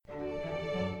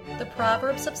The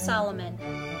Proverbs of Solomon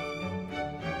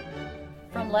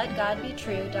from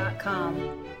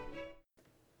LetGodBetrue.com.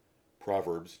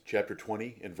 Proverbs chapter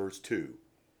 20 and verse 2.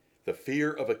 The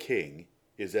fear of a king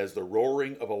is as the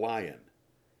roaring of a lion.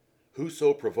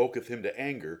 Whoso provoketh him to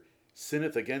anger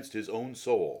sinneth against his own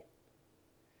soul.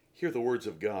 Hear the words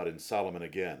of God in Solomon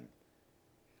again.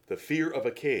 The fear of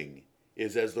a king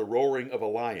is as the roaring of a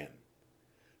lion.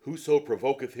 Whoso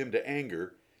provoketh him to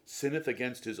anger sinneth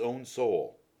against his own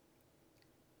soul.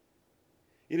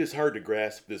 It is hard to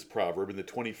grasp this proverb in the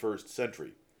 21st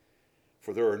century,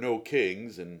 for there are no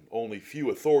kings and only few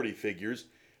authority figures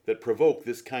that provoke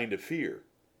this kind of fear.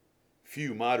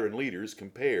 Few modern leaders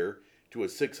compare to a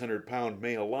 600-pound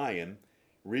male lion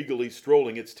regally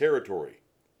strolling its territory.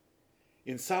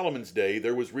 In Solomon's day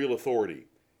there was real authority,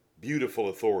 beautiful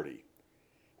authority,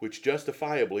 which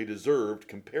justifiably deserved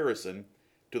comparison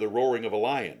to the roaring of a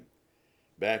lion.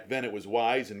 Back then it was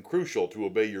wise and crucial to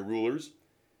obey your rulers,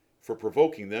 for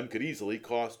provoking them could easily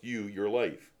cost you your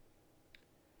life.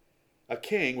 A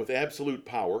king with absolute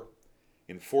power,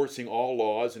 enforcing all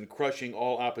laws and crushing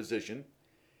all opposition,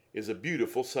 is a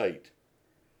beautiful sight.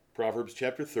 Proverbs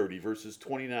chapter 30, verses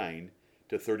 29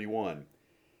 to 31.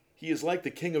 He is like the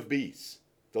king of beasts,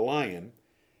 the lion,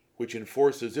 which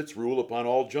enforces its rule upon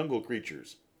all jungle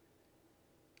creatures.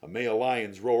 A male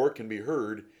lion's roar can be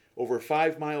heard over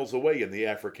 5 miles away in the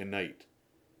African night,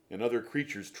 and other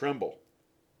creatures tremble.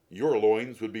 Your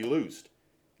loins would be loosed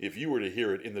if you were to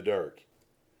hear it in the dark.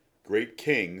 Great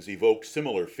kings evoked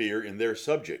similar fear in their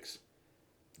subjects.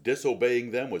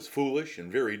 Disobeying them was foolish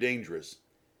and very dangerous.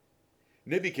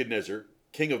 Nebuchadnezzar,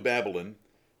 king of Babylon,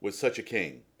 was such a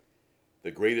king.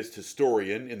 The greatest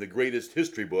historian in the greatest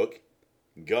history book,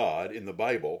 God in the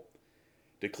Bible,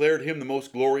 declared him the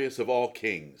most glorious of all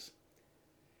kings.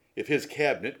 If his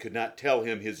cabinet could not tell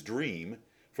him his dream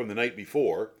from the night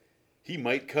before, he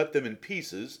might cut them in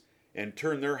pieces and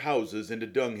turn their houses into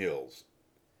dunghills.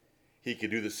 He could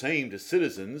do the same to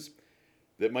citizens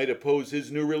that might oppose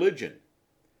his new religion.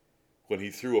 When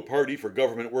he threw a party for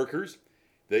government workers,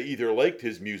 they either liked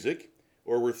his music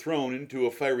or were thrown into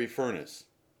a fiery furnace.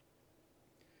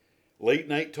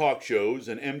 Late-night talk shows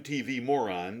and MTV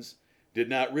morons did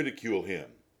not ridicule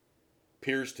him.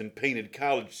 Pierced and painted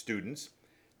college students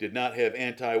did not have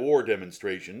anti-war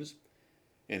demonstrations,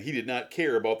 and he did not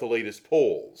care about the latest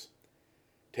polls.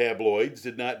 Tabloids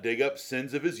did not dig up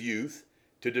sins of his youth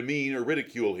to demean or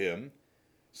ridicule him.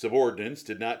 Subordinates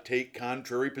did not take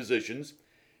contrary positions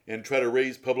and try to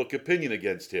raise public opinion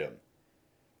against him.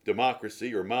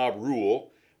 Democracy or mob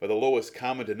rule by the lowest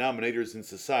common denominators in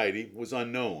society was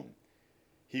unknown.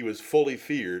 He was fully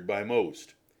feared by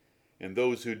most, and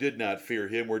those who did not fear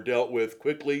him were dealt with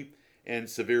quickly and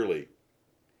severely.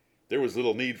 There was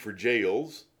little need for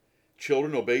jails.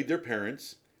 Children obeyed their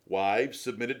parents, wives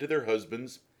submitted to their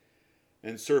husbands,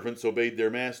 and servants obeyed their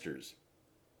masters.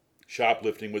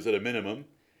 Shoplifting was at a minimum.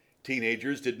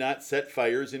 Teenagers did not set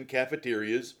fires in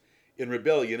cafeterias in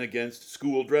rebellion against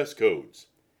school dress codes,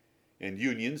 and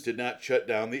unions did not shut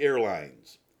down the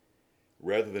airlines.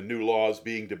 Rather than new laws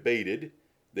being debated,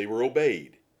 they were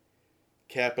obeyed.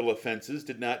 Capital offenses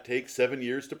did not take 7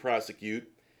 years to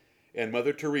prosecute, and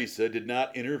Mother Teresa did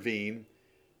not intervene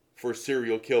for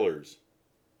serial killers.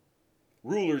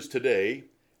 Rulers today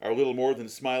are little more than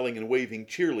smiling and waving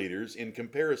cheerleaders in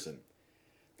comparison.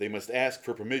 They must ask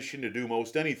for permission to do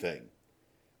most anything.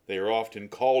 They are often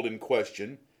called in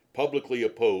question, publicly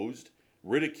opposed,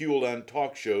 ridiculed on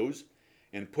talk shows,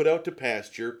 and put out to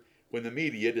pasture when the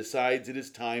media decides it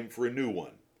is time for a new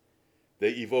one.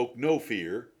 They evoke no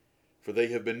fear, for they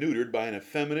have been neutered by an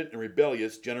effeminate and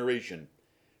rebellious generation,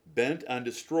 bent on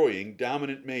destroying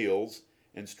dominant males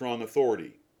and strong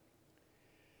authority.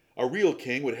 A real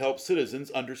king would help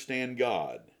citizens understand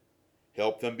God,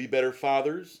 help them be better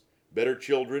fathers, better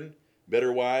children,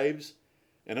 better wives,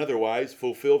 and otherwise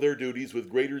fulfill their duties with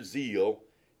greater zeal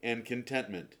and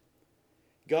contentment.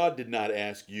 God did not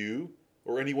ask you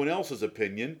or anyone else's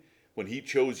opinion when he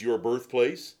chose your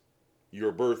birthplace,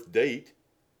 your birth date,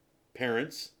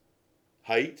 parents,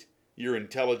 height, your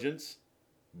intelligence,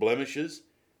 blemishes,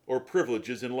 or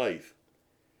privileges in life.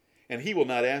 And he will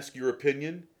not ask your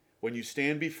opinion when you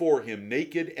stand before him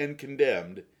naked and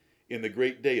condemned in the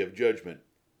great day of judgment.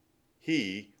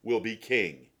 He will be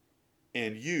king,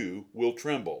 and you will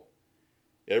tremble.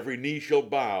 Every knee shall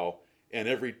bow, and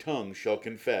every tongue shall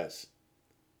confess.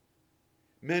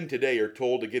 Men today are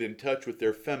told to get in touch with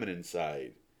their feminine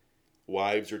side.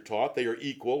 Wives are taught they are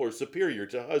equal or superior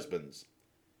to husbands.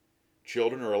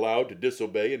 Children are allowed to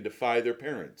disobey and defy their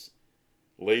parents.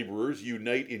 Laborers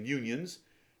unite in unions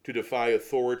to defy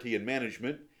authority and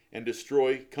management and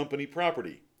destroy company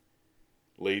property.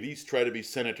 Ladies try to be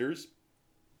senators,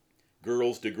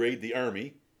 girls degrade the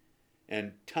army,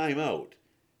 and time out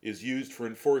is used for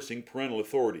enforcing parental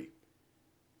authority.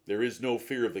 There is no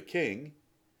fear of the king,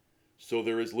 so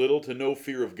there is little to no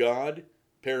fear of God,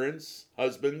 parents,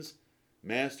 husbands,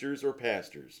 masters, or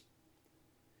pastors.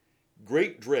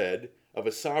 Great dread of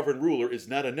a sovereign ruler is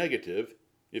not a negative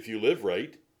if you live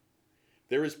right.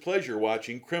 There is pleasure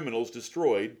watching criminals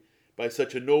destroyed by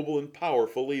such a noble and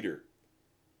powerful leader.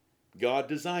 God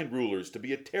designed rulers to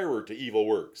be a terror to evil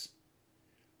works.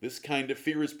 This kind of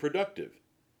fear is productive,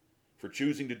 for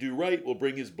choosing to do right will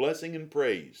bring his blessing and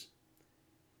praise.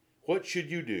 What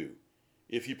should you do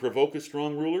if you provoke a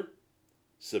strong ruler?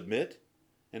 Submit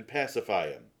and pacify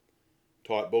him,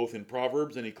 taught both in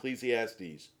Proverbs and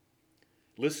Ecclesiastes.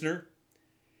 Listener,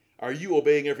 are you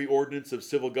obeying every ordinance of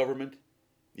civil government,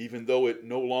 even though it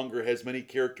no longer has many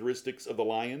characteristics of the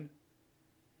lion?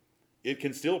 It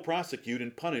can still prosecute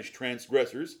and punish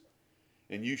transgressors,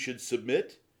 and you should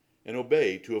submit and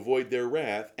obey to avoid their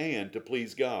wrath and to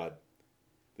please God.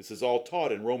 This is all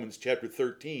taught in Romans chapter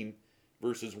 13,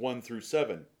 verses 1 through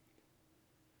 7.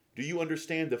 Do you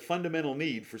understand the fundamental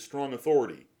need for strong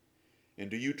authority? And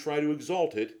do you try to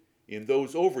exalt it in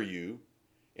those over you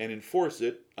and enforce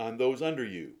it on those under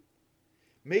you?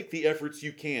 Make the efforts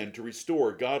you can to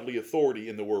restore godly authority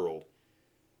in the world,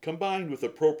 combined with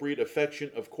appropriate affection,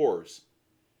 of course,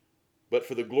 but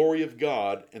for the glory of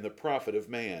God and the profit of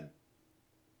man.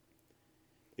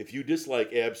 If you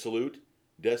dislike absolute,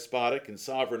 despotic, and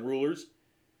sovereign rulers,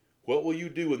 what will you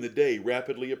do in the day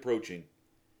rapidly approaching?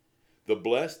 The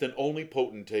blessed and only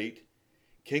potentate,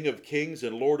 King of kings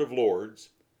and Lord of lords,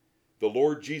 the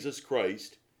Lord Jesus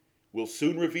Christ, will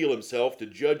soon reveal himself to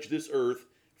judge this earth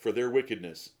for their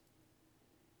wickedness.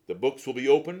 The books will be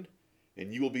opened,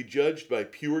 and you will be judged by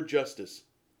pure justice.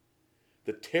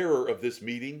 The terror of this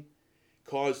meeting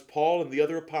caused Paul and the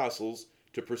other apostles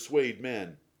to persuade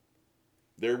men.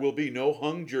 There will be no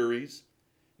hung juries,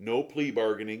 no plea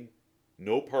bargaining,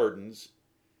 no pardons,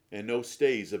 and no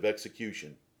stays of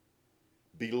execution.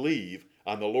 Believe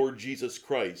on the Lord Jesus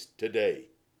Christ today.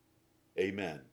 Amen.